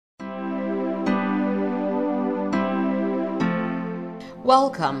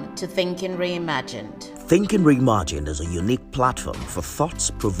Welcome to Thinking Reimagined. Thinking Reimagined is a unique platform for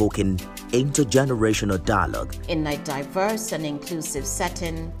thoughts-provoking intergenerational dialogue In a diverse and inclusive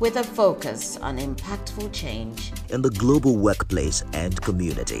setting with a focus on impactful change. in the global workplace and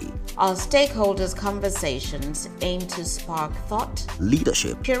community. Our stakeholders' conversations aim to spark thought,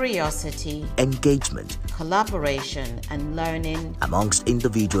 Leadership, curiosity, engagement collaboration, and learning. amongst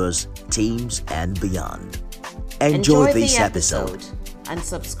individuals, teams, and beyond. Enjoy this the episode. and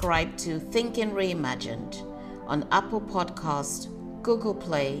subscribe to Thinking Reimagined on Apple Podcast, Google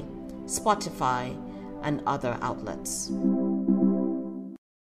Play, Spotify, and other outlets.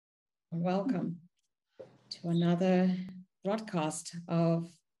 Welcome to another broadcast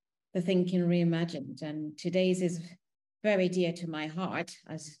of the Thinking Reimagined. And today's is very dear to my heart,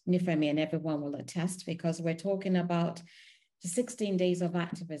 as Nifemi and everyone will attest, because we're talking about the 16 days of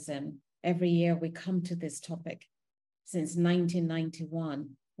activism. Every year we come to this topic since 1991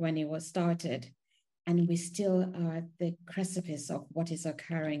 when it was started, and we still are at the precipice of what is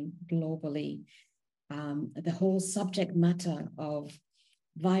occurring globally. The whole subject matter of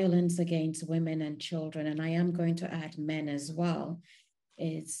violence against women and children, and I am going to add men as well,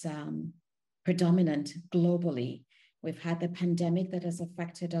 is predominant globally. We've had the pandemic that has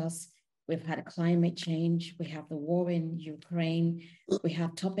affected us. We've had climate change. We have the war in Ukraine. We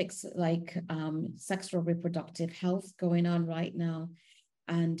have topics like sexual reproductive health going on right now.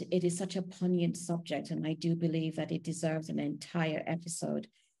 And it is such a poignant subject. And I do believe that it deserves an entire episode.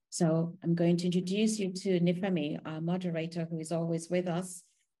 So I'm going to introduce you to Nifemi, our moderator, who is always with us.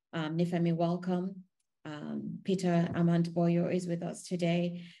 Nifemi, welcome. Peter Amand-Boyo is with us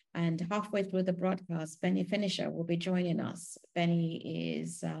today. And halfway through the broadcast, Benny Finisher will be joining us. Benny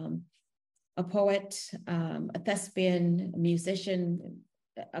is a poet, a thespian, a musician,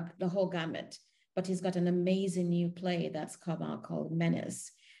 the whole gamut. But he's got an amazing new play that's come out called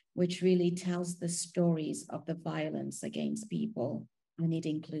Menace, which really tells the stories of the violence against people. And it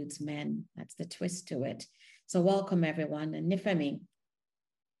includes men. That's the twist to it. So welcome, everyone. And Nifemi,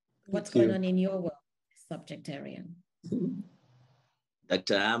 what's going on in your world, subject area?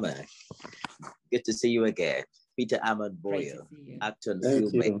 Dr. Ahmed, good to see you again. Peter Amand-Boyo, actor and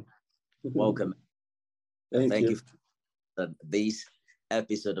filmmaker. Welcome. Thank you for this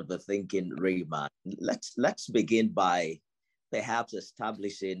episode of the Thinking Reimagined. Let's begin by perhaps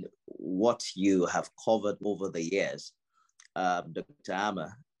establishing what you have covered over the years. Dr.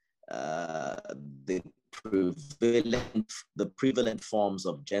 Amma, the prevalent forms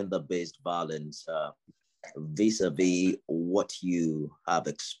of gender-based violence vis-a-vis what you have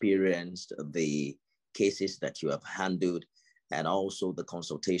experienced, the cases that you have handled, and also the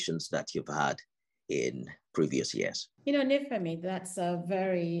consultations that you've had in previous years. You know, Nifemi, that's a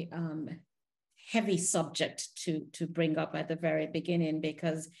very heavy subject to bring up at the very beginning,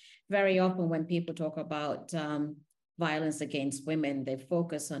 because very often when people talk about violence against women, they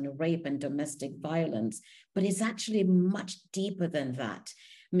focus on rape and domestic violence, but it's actually much deeper than that.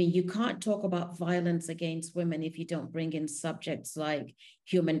 I mean, you can't talk about violence against women if you don't bring in subjects like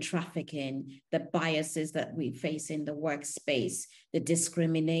human trafficking, the biases that we face in the workspace, the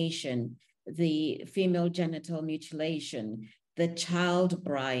discrimination, the female genital mutilation, the child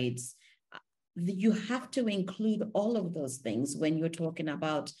brides. You have to include all of those things when you're talking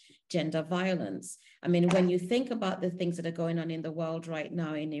about gender violence. I mean, when you think about the things that are going on in the world right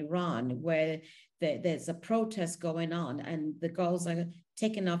now in Iran, where there's a protest going on and the girls are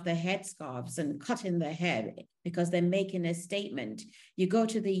taking off their headscarves and cutting their hair because they're making a statement. You go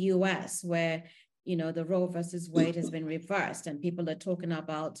to the US where, you know, the Roe versus Wade has been reversed and people are talking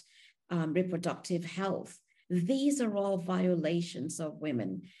about reproductive health. These are all violations of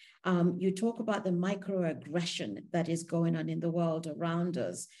women. You talk about the microaggression that is going on in the world around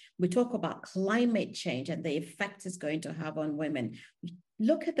us. We talk about climate change and the effect it's going to have on women.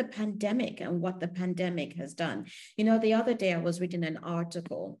 Look at the pandemic and what the pandemic has done. You know, the other day I was reading an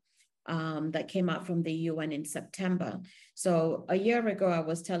article that came out from the UN in September. So a year ago, I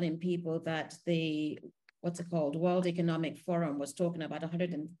was telling people that the World Economic Forum was talking about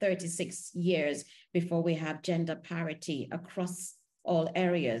 136 years before we have gender parity across all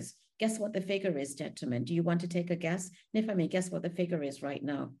areas. Guess what the figure is, gentlemen? Do you want to take a guess? Nifemi, guess what the figure is right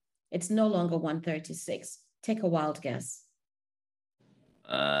now? It's no longer 136. Take a wild guess.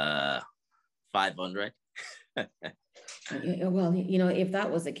 500. Well, you know, if that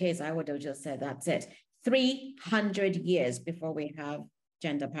was the case, I would have just said that's it. 300 years before we have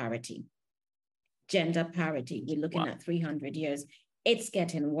gender parity. Gender parity. We're looking at 300 years. It's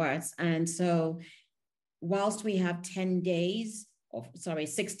getting worse. And so whilst we have 10 days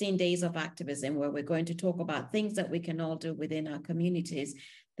 16 days of activism, where we're going to talk about things that we can all do within our communities.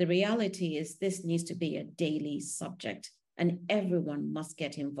 The reality is this needs to be a daily subject, and everyone must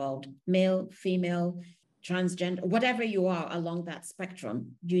get involved, male, female, transgender, whatever you are along that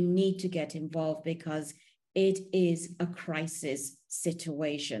spectrum, you need to get involved because it is a crisis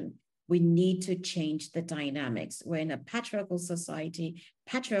situation. We need to change the dynamics. We're in a patriarchal society,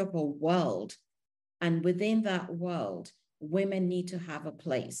 patriarchal world, and within that world, women need to have a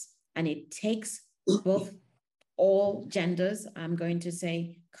place. And it takes both all genders, I'm going to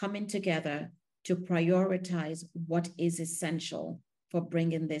say, coming together to prioritize what is essential for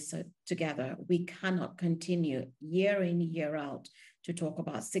bringing this together. We cannot continue year in, year out to talk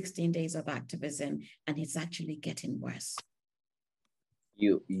about 16 days of activism, and it's actually getting worse.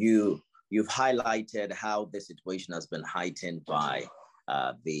 You've highlighted how the situation has been heightened by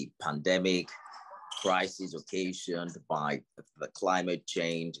the pandemic, crisis occasioned by the climate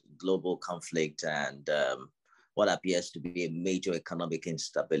change, global conflict, and what appears to be a major economic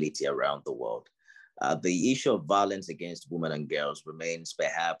instability around the world. The issue of violence against women and girls remains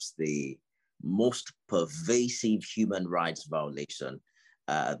perhaps the most pervasive human rights violation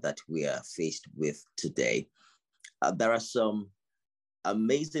that we are faced with today. There are some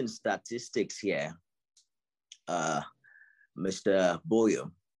amazing statistics here, Mr.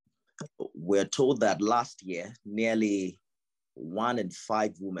 Boyo. We're told that last year, nearly 1 in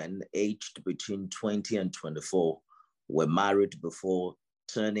 5 women aged between 20 and 24 were married before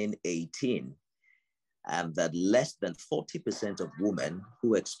turning 18, and that less than 40% of women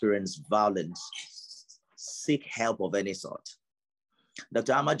who experience violence seek help of any sort.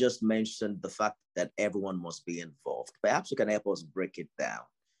 Dr. Amma just mentioned the fact that everyone must be involved. Perhaps you can help us break it down.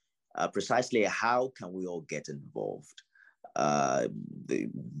 Precisely how can we all get involved?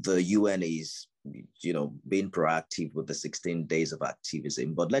 The UN is, being proactive with the 16 days of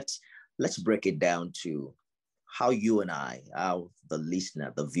activism, but let's break it down to how you and I, how the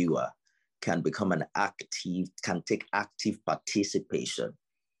listener, the viewer, can take active participation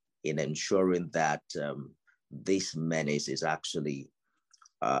in ensuring that this menace is actually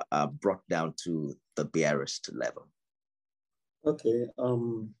brought down to the barest level. Okay.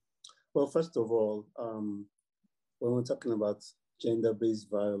 Well, first of all, when we're talking about gender-based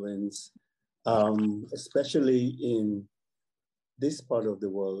violence, especially in this part of the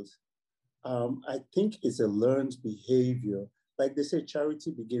world, I think it's a learned behavior. Like they say,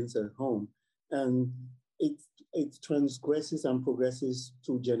 charity begins at home, and it transgresses and progresses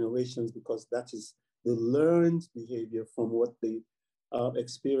through generations because that is the learned behavior from what they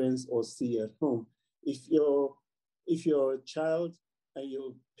experience or see at home. If you're a child and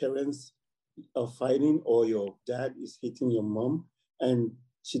your parents are fighting, or your dad is hitting your mom and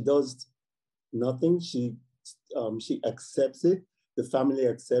she does nothing, she accepts it, the family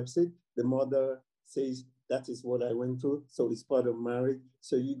accepts it, the mother says, that is what I went through, so it's part of marriage,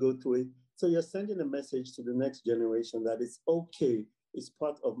 so you go through it. So you're sending a message to the next generation that it's okay, it's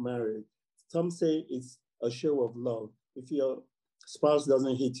part of marriage. Some say it's a show of love. If your spouse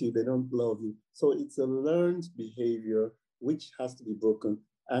doesn't hit you, they don't love you. So it's a learned behavior which has to be broken.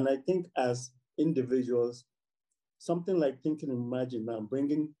 And I think as individuals, something like Think and Imagine now,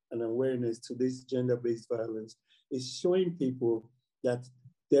 bringing an awareness to this gender-based violence, is showing people that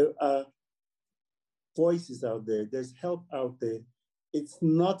there are voices out there, there's help out there. It's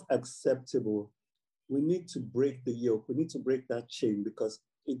not acceptable. We need to break the yoke. We need to break that chain because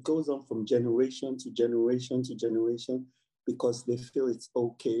it goes on from generation to generation to generation because they feel it's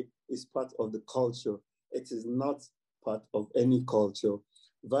okay. It's part of the culture. It is not part of any culture.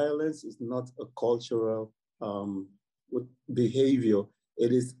 Violence is not a cultural behavior.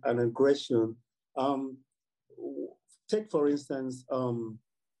 It is an aggression. Take, for instance,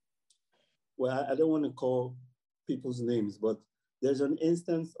 well, I don't want to call people's names, but there's an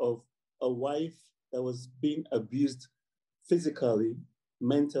instance of a wife that was being abused physically,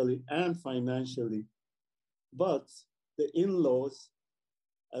 mentally, and financially. But the in-laws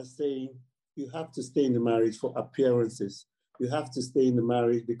are saying, you have to stay in the marriage for appearances. You have to stay in the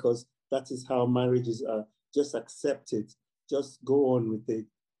marriage because that is how marriages are. Just accept it. Just go on with it.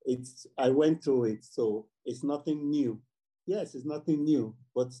 I went through it, so it's nothing new. Yes, it's nothing new,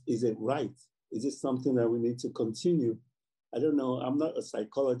 but is it right? Is it something that we need to continue? I don't know. I'm not a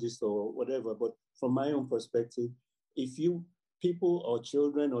psychologist or whatever, but from my own perspective, if people or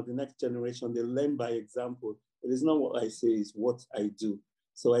children or the next generation, they learn by example. It is not what I say, it's what I do.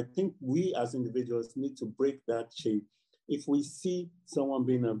 So I think we as individuals need to break that chain. If we see someone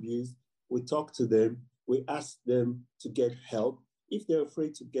being abused, we talk to them, we ask them to get help. If they're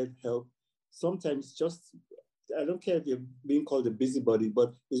afraid to get help, sometimes just I don't care if you're being called a busybody,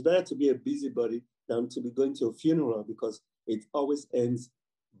 but it's better to be a busybody than to be going to a funeral, because it always ends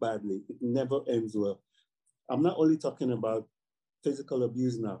badly. It never ends well. I'm not only talking about physical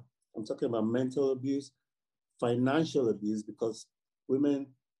abuse now. I'm talking about mental abuse, financial abuse, because women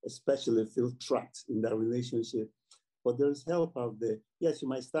especially feel trapped in that relationship. But there's help out there. Yes, you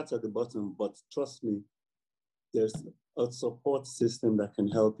might start at the bottom, but trust me, there's a support system that can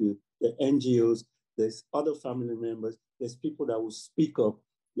help you. The NGOs, there's other family members, there's people that will speak up,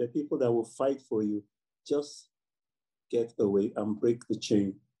 there are people that will fight for you. Just get away and break the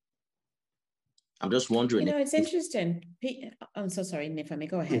chain. I'm just wondering. You know, it's interesting. I'm so sorry, Nifemi,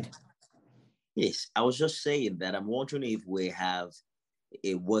 go ahead. Yes, I was just saying that I'm wondering if we have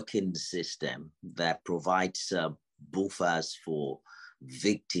a working system that provides buffers for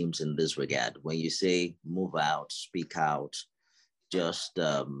victims in this regard. When you say move out, speak out, just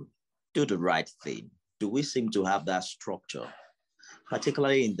do the right thing. Do we seem to have that structure,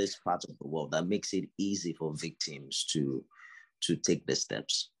 particularly in this part of the world, that makes it easy for victims to take the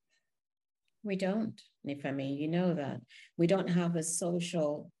steps? We don't, Nifemi, you know that. We don't have a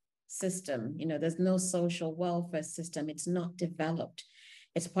social system. You know, there's no social welfare system. It's not developed.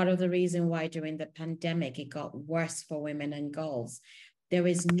 It's part of the reason why during the pandemic, it got worse for women and girls. There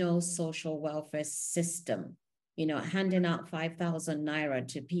is no social welfare system. You know, handing out 5,000 naira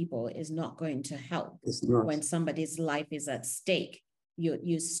to people is not going to help when somebody's life is at stake.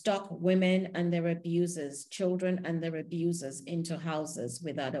 You stock women and their abusers, children and their abusers into houses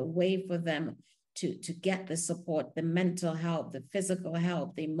without a way for them to get the support, the mental help, the physical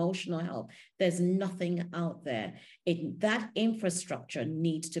help, the emotional help. There's nothing out there. That infrastructure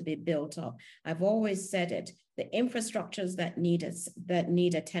needs to be built up. I've always said it, the infrastructures that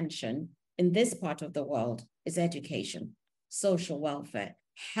need attention in this part of the world is education, social welfare,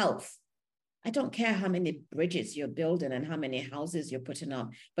 health. I don't care how many bridges you're building and how many houses you're putting up,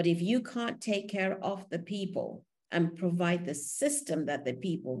 but if you can't take care of the people and provide the system that the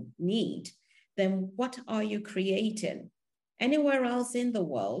people need, then what are you creating? Anywhere else in the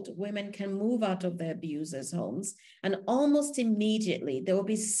world, women can move out of their abusers' homes and almost immediately there will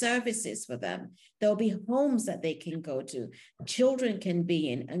be services for them. There will be homes that they can go to. Children can be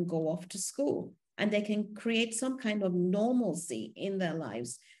in and go off to school, and they can create some kind of normalcy in their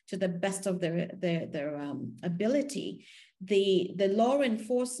lives to the best of their ability. The law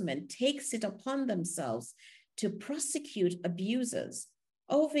enforcement takes it upon themselves to prosecute abusers.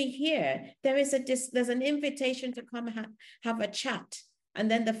 Over here, there's an invitation to come have a chat, and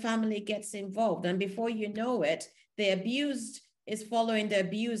then the family gets involved. And before you know it, the abused is following the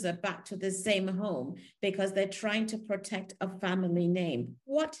abuser back to the same home because they're trying to protect a family name.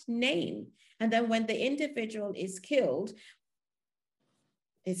 What name? And then when the individual is killed,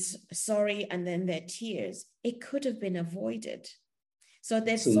 it's sorry, and then their tears. It could have been avoided. So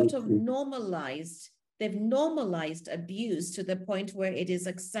they've sort of normalized abuse to the point where it is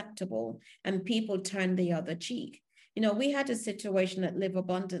acceptable and people turn the other cheek. You know, we had a situation at Live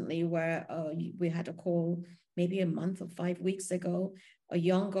Abundantly where we had a call maybe a month or 5 weeks ago. A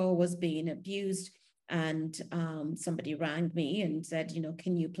young girl was being abused, and somebody rang me and said, you know,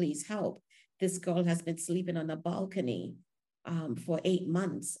 can you please help? This girl has been sleeping on a balcony for 8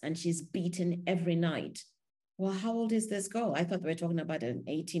 months and she's beaten every night. Well, how old is this girl? I thought we were talking about an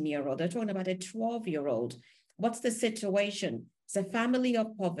 18-year-old. They're talking about a 12-year-old. What's the situation? It's a family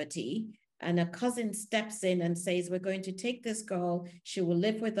of poverty, and a cousin steps in and says, we're going to take this girl. She will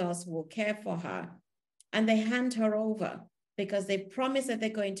live with us. We'll care for her. And they hand her over because they promise that they're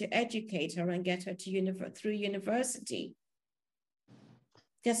going to educate her and get her to through university.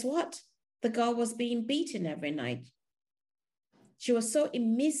 Guess what? The girl was being beaten every night. She was so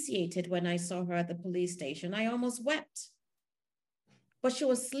emaciated when I saw her at the police station. I almost wept. But she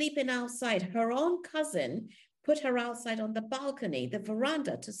was sleeping outside. Her own cousin put her outside on the balcony, the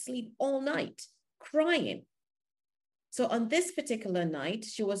veranda, to sleep all night, crying. So on this particular night,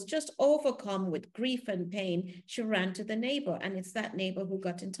 she was just overcome with grief and pain. She ran to the neighbor, and it's that neighbor who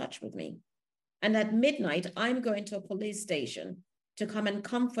got in touch with me. And at midnight, I'm going to a police station to come and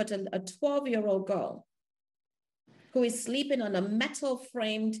comfort a 12-year-old girl who is sleeping on a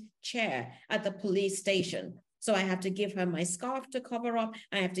metal-framed chair at the police station. So I have to give her my scarf to cover up.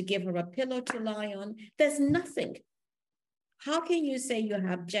 I have to give her a pillow to lie on. There's nothing. How can you say you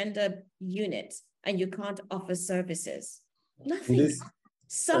have gender units and you can't offer services? Nothing.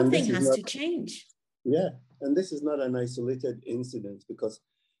 Something has to change. Yeah, and this is not an isolated incident because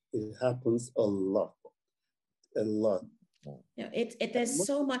it happens a lot. You know, there's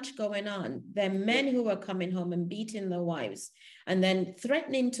so much going on. There are men who are coming home and beating their wives and then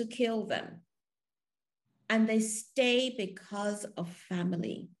threatening to kill them. and they stay because of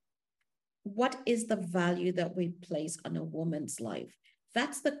family. What is the value that we place on a woman's life?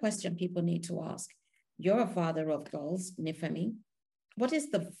 That's the question people need to ask. You're a father of girls, Nifemi. What is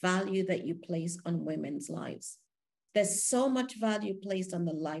the value that you place on women's lives? There's so much value placed on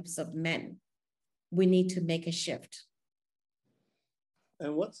the lives of men. We need to make a shift.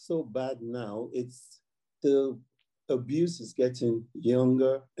 And what's so bad now, it's the abuse is getting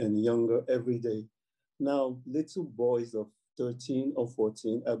younger and younger every day. Now, little boys of 13 or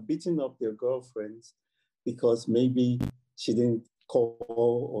 14 are beating up their girlfriends because maybe she didn't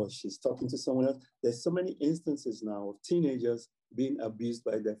call or she's talking to someone else. There's so many instances now of teenagers being abused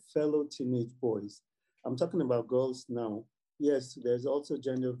by their fellow teenage boys. I'm talking about girls now. Yes, there's also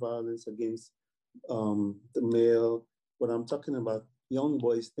gender violence against the male, but I'm talking about young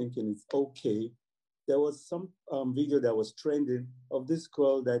boys thinking it's okay. There was some video that was trending of this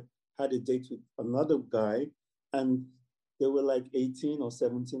girl that had a date with another guy, and they were like 18 or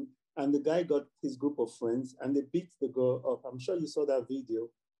 17, and the guy got his group of friends and they beat the girl up. I'm sure you saw that video.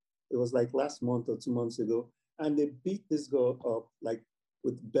 It was like last month or 2 months ago, and they beat this girl up like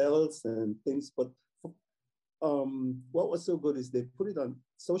with belts and things. But what was so good is they put it on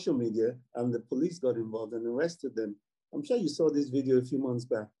social media and the police got involved and arrested them. I'm sure you saw this video a few months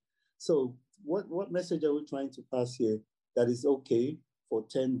back. So what message are we trying to pass here? That it's okay for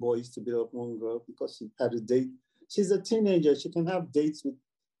 10 boys to beat up one girl because she had a date. She's a teenager. She can have dates with,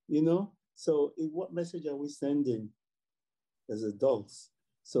 you know? So what message are we sending as adults?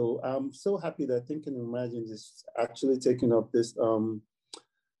 So I'm so happy that Think and Imagine is actually taking up this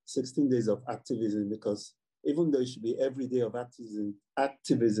 16 days of activism, because even though it should be every day of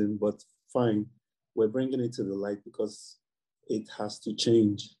activism, but fine, we're bringing it to the light because it has to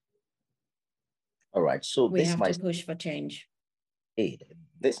change. All right, so we have to push for change.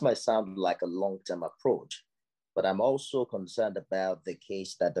 This might sound like a long-term approach, but I'm also concerned about the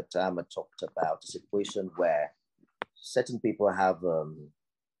case that Dr. Ahmed talked about, a situation where certain people have,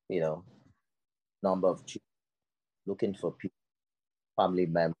 number of children looking for people, family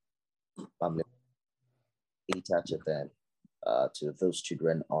members, cater to them, to those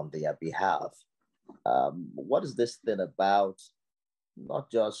children on their behalf. What is this thing about?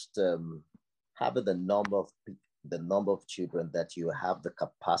 Not just having the number of children that you have the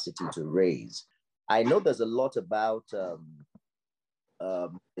capacity to raise. I know there's a lot about the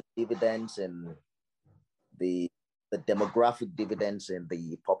dividends and the demographic dividends in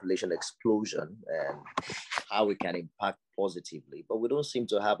the population explosion and how it can impact positively, but we don't seem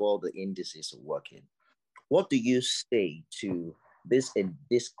to have all the indices working. What do you say to this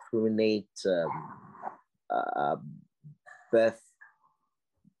indiscriminate birth,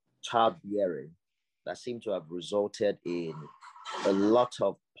 childbearing that seem to have resulted in a lot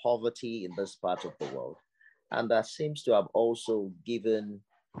of poverty in this part of the world, and that seems to have also given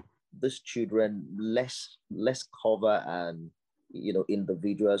these children less cover and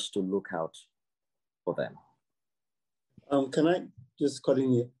individuals to look out for them? Can I just cut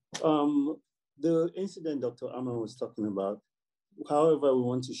in here? The incident Dr. Ahmed was talking about, however we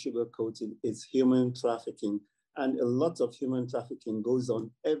want to sugarcoat it, it's human trafficking. And a lot of human trafficking goes on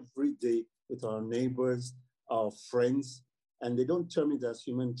every day with our neighbors, our friends, and they don't term it as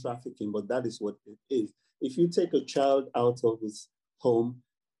human trafficking, but that is what it is. If you take a child out of his home,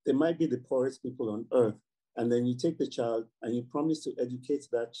 they might be the poorest people on earth, and then you take the child and you promise to educate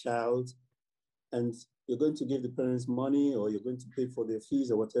that child, and you're going to give the parents money or you're going to pay for their fees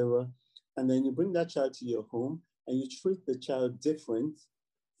or whatever, and then you bring that child to your home and you treat the child different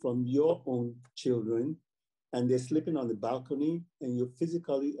from your own children, and they're sleeping on the balcony and you're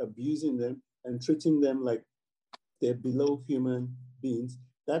physically abusing them and treating them like they're below human beings.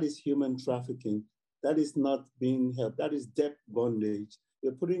 That is human trafficking. That is not being helped. That is debt bondage.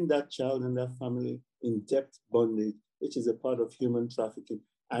 You're putting that child and that family in debt bondage, which is a part of human trafficking.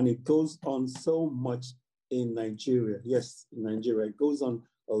 And it goes on so much in Nigeria. Yes, in Nigeria, it goes on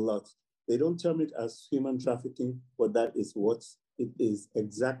a lot. They don't term it as human trafficking, but that is what it is,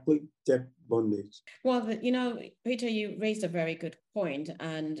 exactly, debt bondage. Well, Peter, you raised a very good point,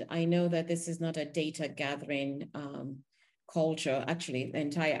 and I know that this is not a data gathering culture. Actually, the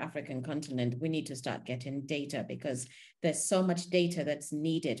entire African continent, we need to start getting data because there's so much data that's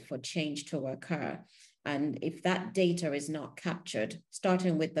needed for change to occur. And if that data is not captured,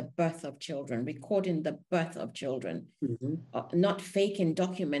 starting with the birth of children, recording the birth of children, not faking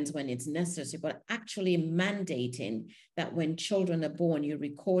documents when it's necessary, but actually mandating that when children are born, you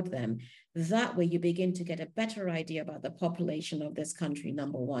record them. That way you begin to get a better idea about the population of this country,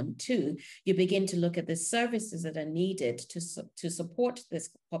 number one. Two, you begin to look at the services that are needed to support this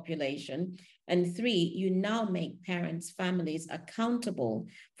population And 3, you now make parents, families accountable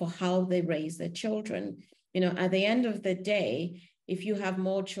for how they raise their children. You know, at the end of the day, if you have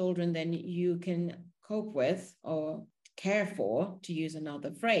more children than you can cope with or care for, to use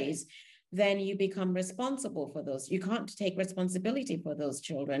another phrase, then you become responsible for those. You can't take responsibility for those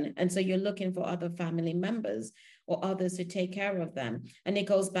children. And so you're looking for other family members or others to take care of them. And it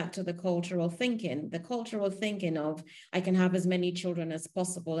goes back to the cultural thinking of, I can have as many children as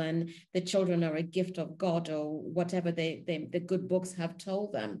possible, and the children are a gift of God, or whatever the good books have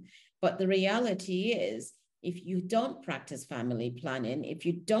told them. But the reality is, if you don't practice family planning, if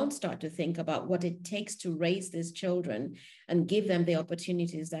you don't start to think about what it takes to raise these children and give them the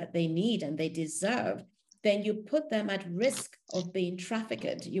opportunities that they need and they deserve, then you put them at risk of being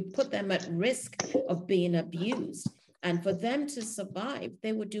trafficked. You put them at risk of being abused. And for them to survive,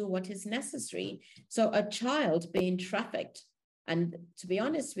 they would do what is necessary. So a child being trafficked, and to be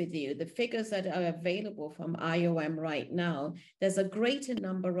honest with you, the figures that are available from IOM right now, there's a greater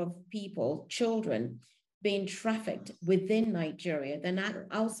number of people, children, being trafficked within Nigeria than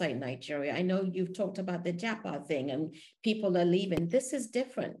outside Nigeria. I know you've talked about the Japa thing and people are leaving. This is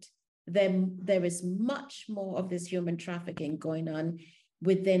different. There is much more of this human trafficking going on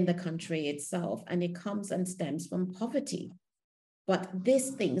within the country itself, and it comes and stems from poverty. But these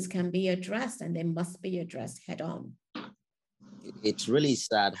things can be addressed, and they must be addressed head on. It's really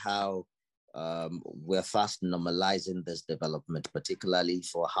sad how we're fast normalizing this development, particularly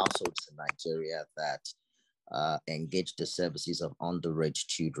for households in Nigeria that engage the services of underage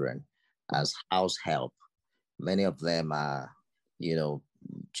children as house help. Many of them are, you know,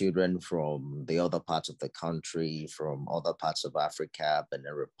 children from the other parts of the country, from other parts of Africa,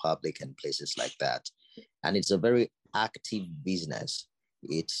 Benin Republic, and places like that. And it's a very active business.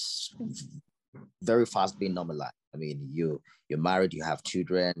 It's very fast being normalized. I mean, you're married, you have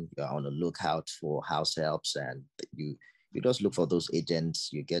children, you're on the lookout for house helps, and you just look for those agents,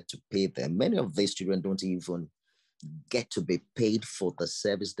 you get to pay them. Many of these children don't even get to be paid for the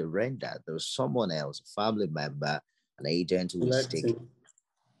service they render. There's someone else, a family member, an agent who is taking.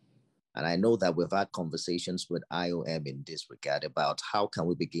 And I know that we've had conversations with IOM in this regard about how can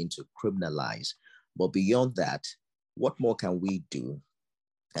we begin to criminalize. But beyond that, what more can we do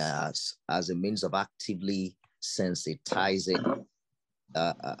as a means of actively sensitizing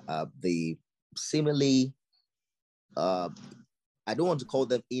the seemingly, I don't want to call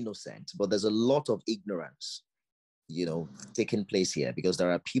them innocent, but there's a lot of ignorance, you know, taking place here, because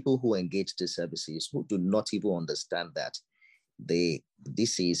there are people who engage these services who do not even understand that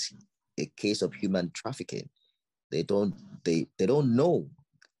this is a case of human trafficking. They don't know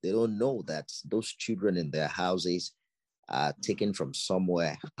that those children in their houses are taken from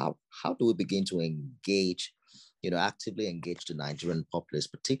somewhere. How do we begin to engage, you know, actively engage the Nigerian populace,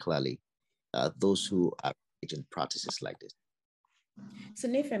 particularly those who are engaged in practices like this? So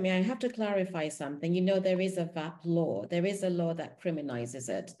Nifemi, I have to clarify something. You know, there is a VAP law. There is a law that criminalizes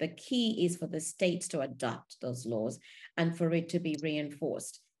it. The key is for the states to adopt those laws and for it to be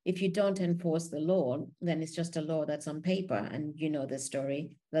reinforced. If you don't enforce the law, then it's just a law that's on paper. And you know the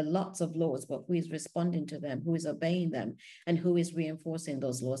story. There are lots of laws, but who is responding to them, who is obeying them, and who is reinforcing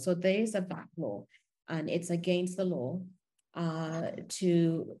those laws? So there is a VAP law, and it's against the law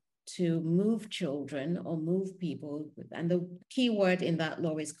to move children or move people. And the key word in that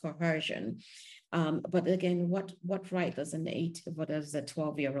law is coercion. But again, what right does a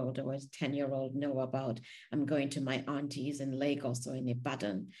 12-year-old or a 10-year-old know about I'm going to my auntie's in Lagos or in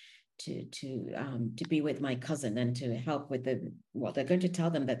Ibadan to be with my cousin and to help with they're going to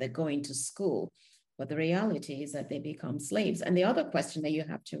tell them that they're going to school. But the reality is that they become slaves. And the other question that you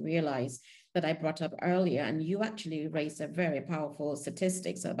have to realize that I brought up earlier, and you actually raised a very powerful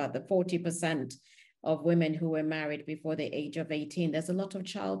statistics about the 40% of women who were married before the age of 18. There's a lot of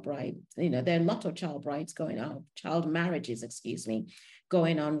child brides, there are a lot of child brides going on, child marriages,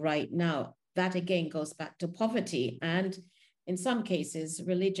 going on right now. That again goes back to poverty and in some cases,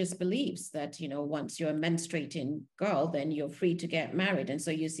 religious beliefs that, once you're a menstruating girl, then you're free to get married. And so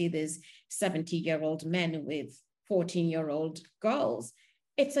you see these 70-year-old men with 14-year-old girls.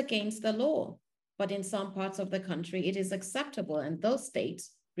 It's against the law, but in some parts of the country, it is acceptable. And those states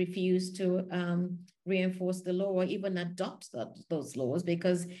refuse to reinforce the law or even adopt those laws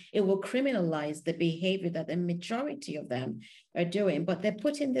because it will criminalize the behavior that the majority of them are doing. But they're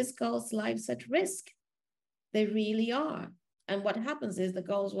putting these girls' lives at risk. They really are. And what happens is the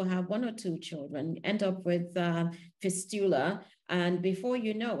girls will have 1 or 2 children, end up with fistula, and before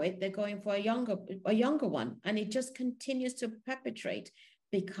you know it, they're going for a younger one. And it just continues to perpetrate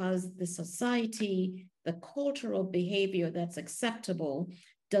because the society, the cultural behavior that's acceptable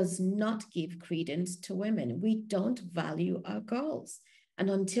does not give credence to women. We don't value our girls. And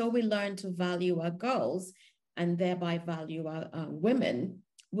until we learn to value our girls and thereby value our women,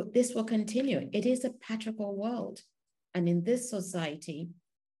 this will continue. It is a patriarchal world. And in this society,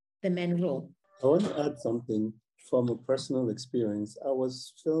 the men rule. I want to add something from a personal experience. I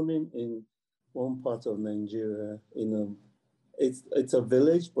was filming in one part of Nigeria. It's a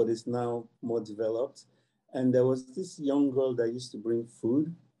village, but it's now more developed. And there was this young girl that used to bring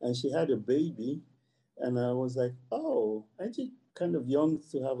food, and she had a baby. And I was like, oh, aren't you kind of young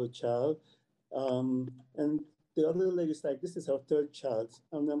to have a child? And the other lady's like, this is her third child.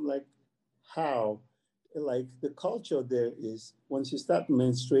 And I'm like, how? Like, the culture there is once you start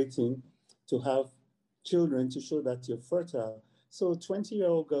menstruating to have children to show that you're fertile. So a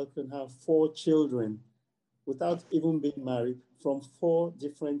 20-year-old girl can have 4 children without even being married from 4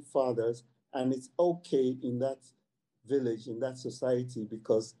 different fathers. And it's okay in that village, in that society,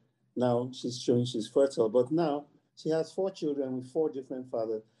 because now she's showing she's fertile. But now she has 4 children with 4 different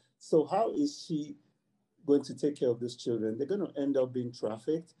fathers. So how is she going to take care of these children? They're going to end up being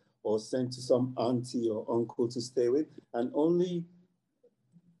trafficked or sent to some auntie or uncle to stay with. And only,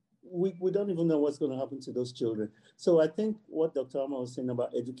 we don't even know what's going to happen to those children. So I think what Dr. Amma was saying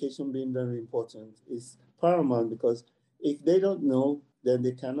about education being very important is paramount, because if they don't know, then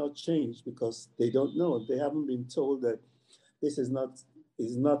they cannot change, because they don't know. They haven't been told that this is not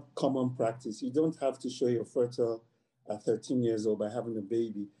common practice. You don't have to show you're fertile at 13 years old by having a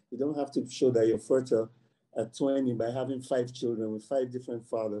baby. You don't have to show that you're fertile at 20 by having 5 children with 5 different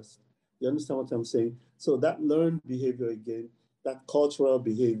fathers. You understand what I'm saying? So that learned behavior again, that cultural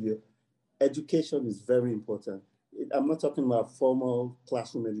behavior, education is very important. I'm not talking about formal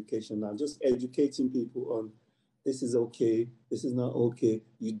classroom education now, just educating people on this is okay, this is not okay.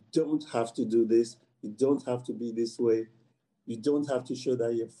 You don't have to do this. You don't have to be this way. You don't have to show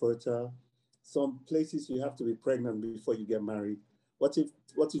that you're fertile. Some places you have to be pregnant before you get married. What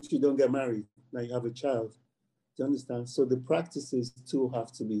if you don't get married? Now you have a child. Do you understand? So the practices too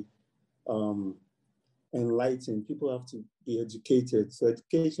have to be enlightened. People have to be educated. So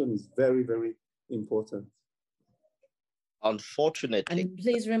education is very, very important. Unfortunately. And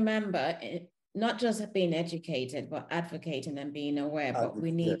please remember, not just being educated, but advocating and being aware, but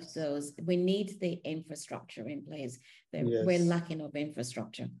we need we need the infrastructure in place. We're lacking of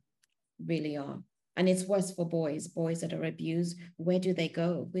infrastructure, really are. And it's worse for boys that are abused. Where do they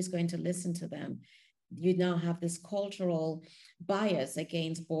go? Who's going to listen to them? You now have this cultural bias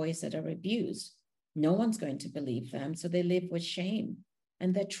against boys that are abused. No one's going to believe them. So they live with shame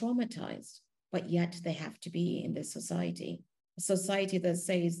and they're traumatized, but yet they have to be in this society. A society that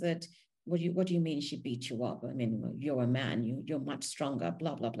says that, what do you mean she beat you up? I mean, you're a man, you're much stronger,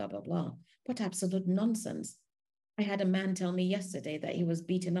 blah, blah, blah, blah, blah. What absolute nonsense. I had a man tell me yesterday that he was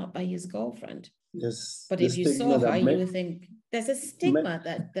beaten up by his girlfriend. Yes. But if you saw her, you would think there's a stigma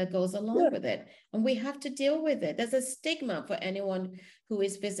that goes along with it. And we have to deal with it. There's a stigma for anyone who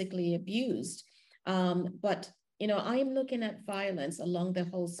is physically abused. But, you know, I'm looking at violence along the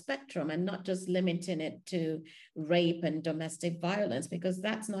whole spectrum and not just limiting it to rape and domestic violence, because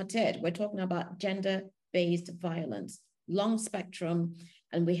that's not it. We're talking about gender-based violence, long spectrum,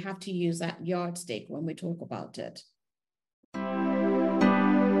 and we have to use that yardstick when we talk about it.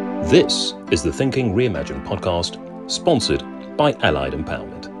 This is the Thinking Reimagined podcast, sponsored by Allied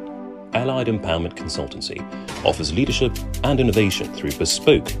Empowerment. Allied Empowerment Consultancy offers leadership and innovation through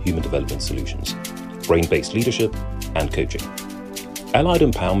bespoke human development solutions, brain-based leadership, and coaching. Allied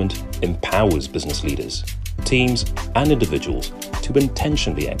Empowerment empowers business leaders, teams, and individuals to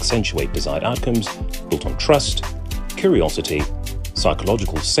intentionally accentuate desired outcomes built on trust, curiosity,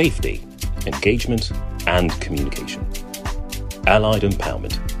 psychological safety, engagement, and communication. Allied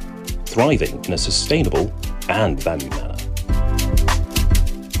Empowerment, thriving in a sustainable and valued manner.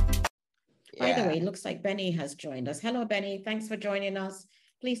 By the way, it looks like Benny has joined us. Hello, Benny. Thanks for joining us.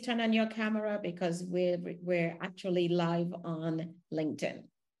 Please turn on your camera because we're actually live on LinkedIn.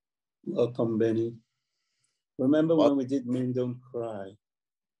 Welcome, Benny. Remember when we did Men Don't Cry?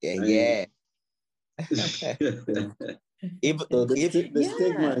 Yeah. The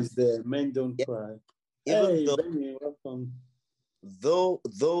stigma is there. Men don't cry. Hey, Benny, welcome. Though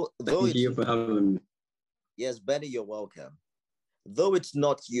Thank you for having me. Yes, Benny, you're welcome. Though it's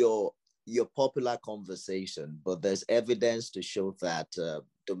not your popular conversation, but there's evidence to show that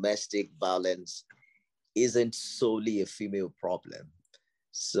domestic violence isn't solely a female problem.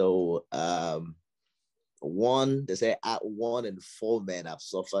 So they say 1 in 4 men have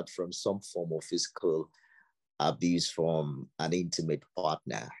suffered from some form of physical abuse from an intimate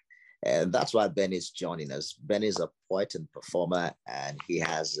partner. And that's why Ben is joining us. Ben is a poet and performer, and he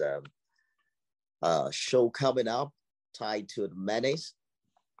has a show coming up titled Menace.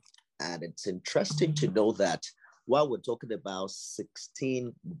 And it's interesting to know that while we're talking about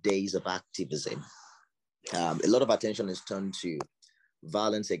 16 days of activism, a lot of attention is turned to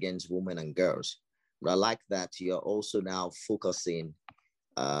violence against women and girls. But I like that you're also now focusing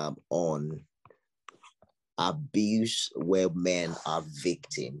on abuse where men are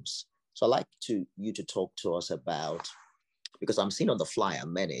victims. So I'd like you to talk to us about, because I'm seeing on the flyer,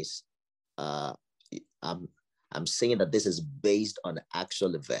 Menace, I'm saying that this is based on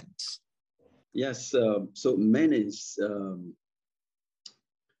actual events. Yes, so Menace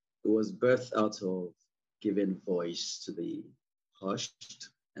was birthed out of giving voice to the hushed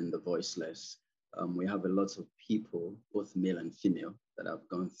and the voiceless. We have a lot of people, both male and female, that have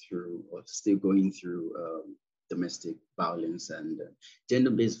gone through or still going through domestic violence and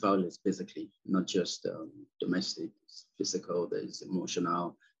gender-based violence, basically, not just domestic, it's physical, there's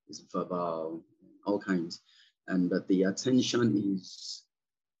emotional, there's verbal, all kinds. And that the attention is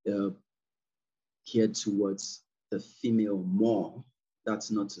geared towards the female more.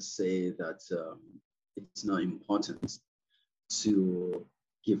 That's not to say that it's not important to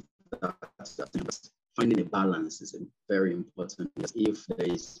give that. Finding a balance is very important. If there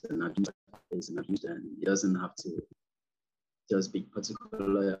is an abuse, and it doesn't have to just be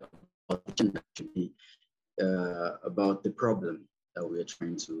particular about the gender, it should be about the problem that we are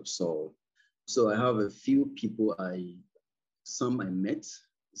trying to solve. So I have a few people some I met,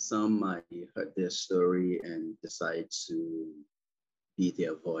 some I heard their story and decided to be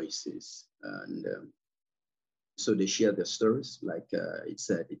their voices. And so they share their stories. Like it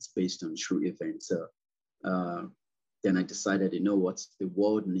said, it's based on true events. Then I decided, you know what, the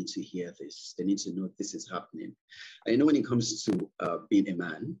world needs to hear this. They need to know this is happening. And you know, when it comes to being a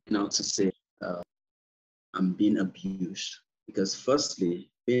man, now to say I'm being abused, because firstly,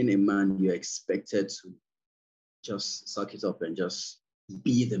 being a man, you're expected to just suck it up and just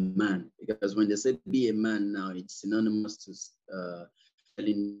be the man. Because when they say be a man now, it's synonymous to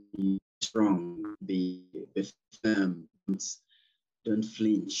telling you strong, be firm, don't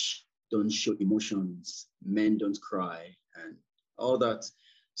flinch, don't show emotions, men don't cry, and all that.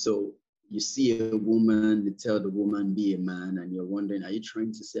 So you see a woman, they tell the woman, be a man, and you're wondering, are you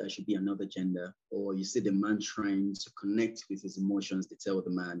trying to say I should be another gender? Or you see the man trying to connect with his emotions, they tell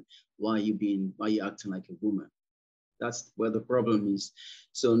the man, why are you acting like a woman? That's where the problem is.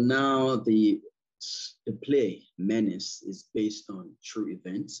 So now the play, Menace, is based on true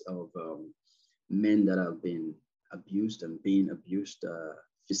events of men that have been abused and being abused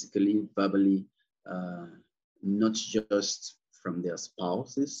physically, verbally, not just from their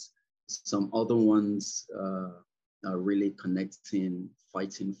spouses. Some other ones are really connecting,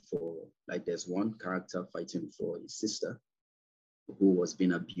 fighting for, like there's one character fighting for his sister who was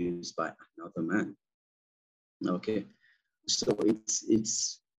being abused by another man. Okay, so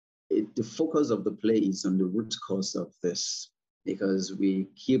the focus of the play is on the root cause of this, because we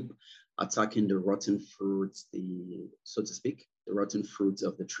keep attacking the rotten fruits, so to speak, the rotten fruits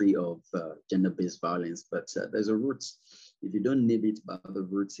of the tree of gender-based violence, but there's a root. If you don't nib it by the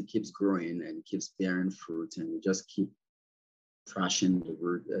roots, it keeps growing and keeps bearing fruit, and we just keep trashing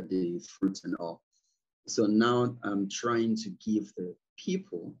the fruits and all. So now I'm trying to give the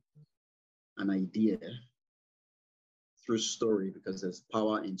people an idea through story, because there's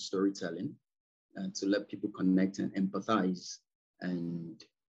power in storytelling, and to let people connect and empathize and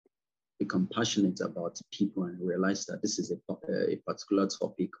be compassionate about people and realize that this is a particular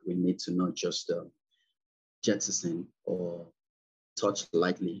topic we need to not just jettison or touch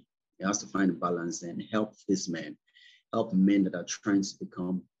lightly. It has to find a balance and help these men, help men that are trying to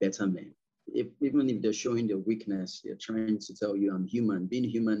become better men. Even if they're showing their weakness, they're trying to tell you I'm human. Being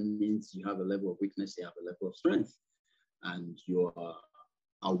human means you have a level of weakness, you have a level of strength, and you are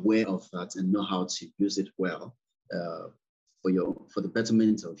aware of that and know how to use it well for the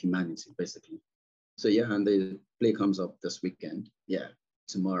betterment of humanity, basically. So yeah, and the play comes up this weekend. Yeah,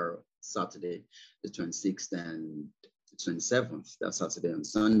 tomorrow, Saturday, the 26th and the 27th. That's Saturday and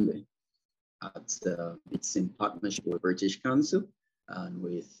Sunday. It's in partnership with British Council and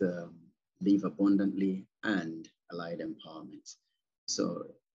with Live Abundantly and Allied Empowerment. So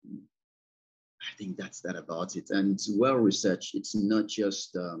I think that's that about it. And it's well researched. It's not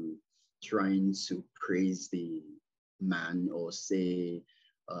just trying to praise the man or say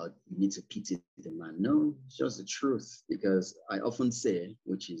you need to pity the man. No, it's just the truth. Because I often say,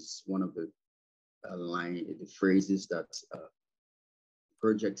 which is one of the the phrases that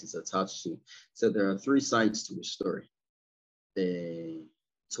project is attached to. So there are three sides to a story. The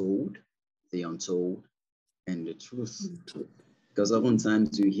told, the untold, and the truth. Because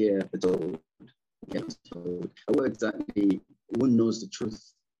oftentimes you hear the told, how exactly one knows the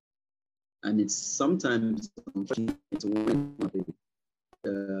truth? And it's sometimes unfortunate when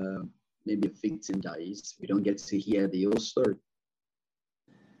maybe a victim dies, we don't get to hear the whole story.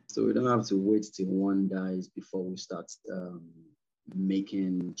 So we don't have to wait till one dies before we start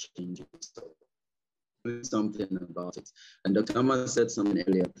making changes. So do something about it. And Dr. Amma said something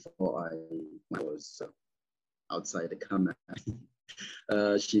earlier before I was outside the camera.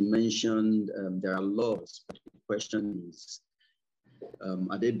 She mentioned there are laws, but the question is,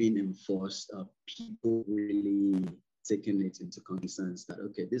 are they being enforced? Are people really taking it into cognizance that,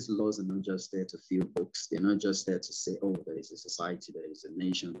 okay, these laws are not just there to fill books. They're not just there to say, oh, there is a society, there is a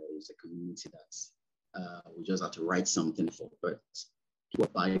nation, there is a community that's, we just have to write something for. But people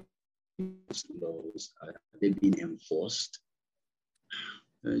by these laws, are they being enforced?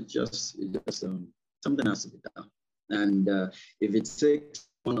 Just something has to be done. And if it takes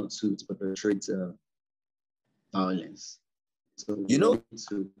one or two to perpetrate violence, so you know,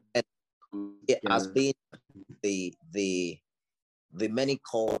 it has been the many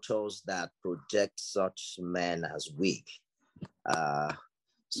cultures that project such men as weak.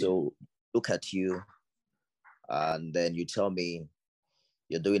 So look at you, and then you tell me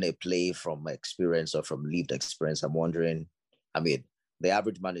you're doing a play from experience or from lived experience. I'm wondering, I mean, the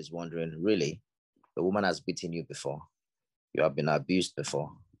average man is wondering, really, the woman has beaten you before. You have been abused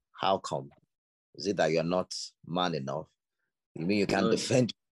before. How come? Is it that you're not man enough? You mean you can't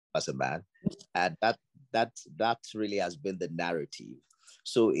defend as a man? And that really has been the narrative.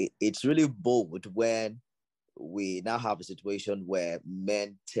 So it's really bold when we now have a situation where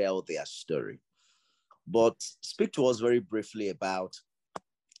men tell their story. But speak to us very briefly about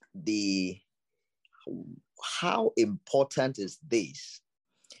how important is this?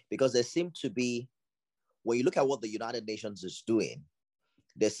 Because there seem to be, when you look at what the United Nations is doing,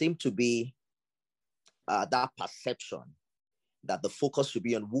 there seem to be that perception that the focus should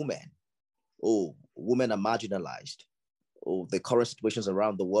be on women. Oh, women are marginalized. Oh, the current situations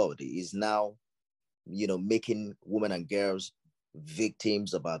around the world is now, making women and girls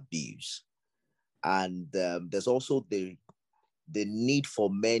victims of abuse. And there's also the need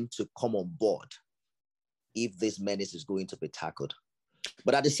for men to come on board if this menace is going to be tackled.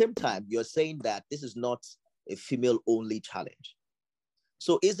 But at the same time, you're saying that this is not a female-only challenge.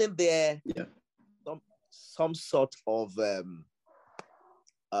 So isn't there some sort of,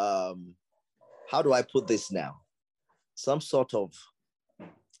 how do I put this now? Some sort of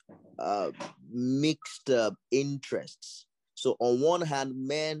mixed interests. So on one hand,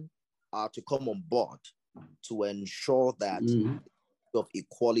 men are to come on board to ensure that of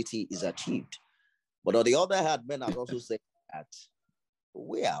equality is achieved. But on the other hand, men are also saying that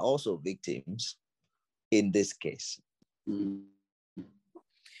we are also victims in this case.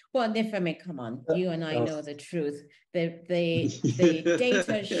 Well, Nifemi, come on, you and I know the truth. The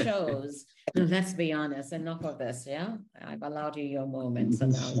data shows, let's be honest, enough of this, yeah? I've allowed you your moment, so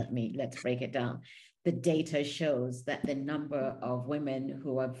now let's break it down. The data shows that the number of women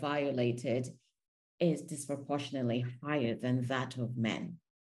who are violated is disproportionately higher than that of men.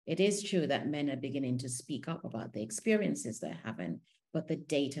 It is true that men are beginning to speak up about the experiences they're having, but the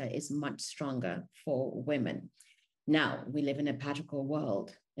data is much stronger for women. Now, we live in a patriarchal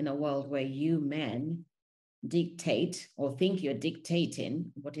world, in a world where you men dictate or think you're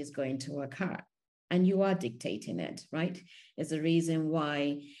dictating what is going to occur. And you are dictating it, right? It's the reason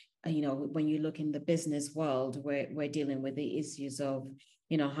why, when you look in the business world, we're dealing with the issues of,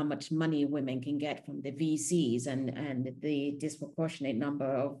 how much money women can get from the VCs and the disproportionate number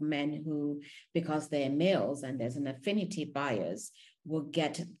of men who, because they're males and there's an affinity bias, will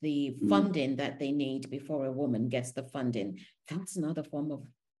get the funding that they need before a woman gets the funding. That's another form of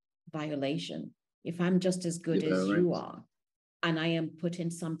violation. If I'm just as good as you are, and I am putting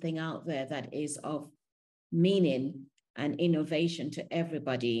something out there that is of meaning and innovation to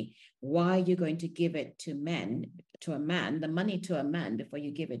everybody, why are you going to give it to a man, the money to a man before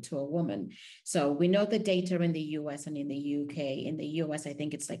you give it to a woman? So we know the data in the US and in the UK. In the US, I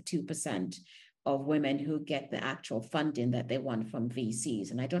think it's like 2% of women who get the actual funding that they want from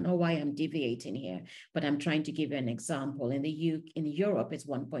VCs. And I don't know why I'm deviating here, but I'm trying to give you an example. In Europe, it's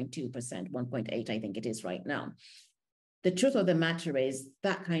 1.2%, 1.8, I think it is right now. The truth of the matter is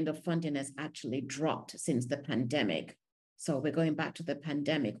that kind of funding has actually dropped since the pandemic. So we're going back to the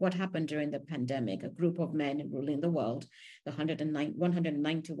pandemic. What happened during the pandemic? A group of men ruling the world, the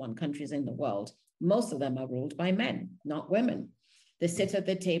 191 countries in the world, most of them are ruled by men, not women. They sit at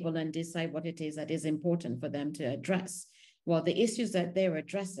the table and decide what it is that is important for them to address. Well, the issues that they're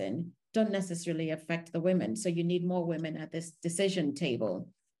addressing don't necessarily affect the women. So you need more women at this decision table.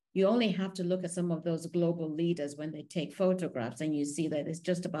 You only have to look at some of those global leaders when they take photographs, and you see that it's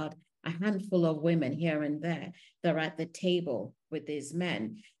just about a handful of women here and there that are at the table with these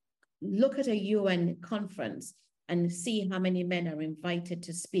men. Look at a UN conference and see how many men are invited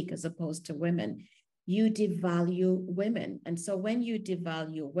to speak as opposed to women. You devalue women. And so when you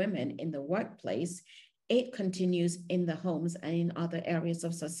devalue women in the workplace, it continues in the homes and in other areas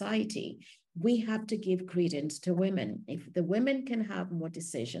of society. We have to give credence to women. If the women can have more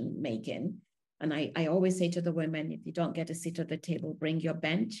decision making, and I always say to the women, if you don't get a seat at the table, bring your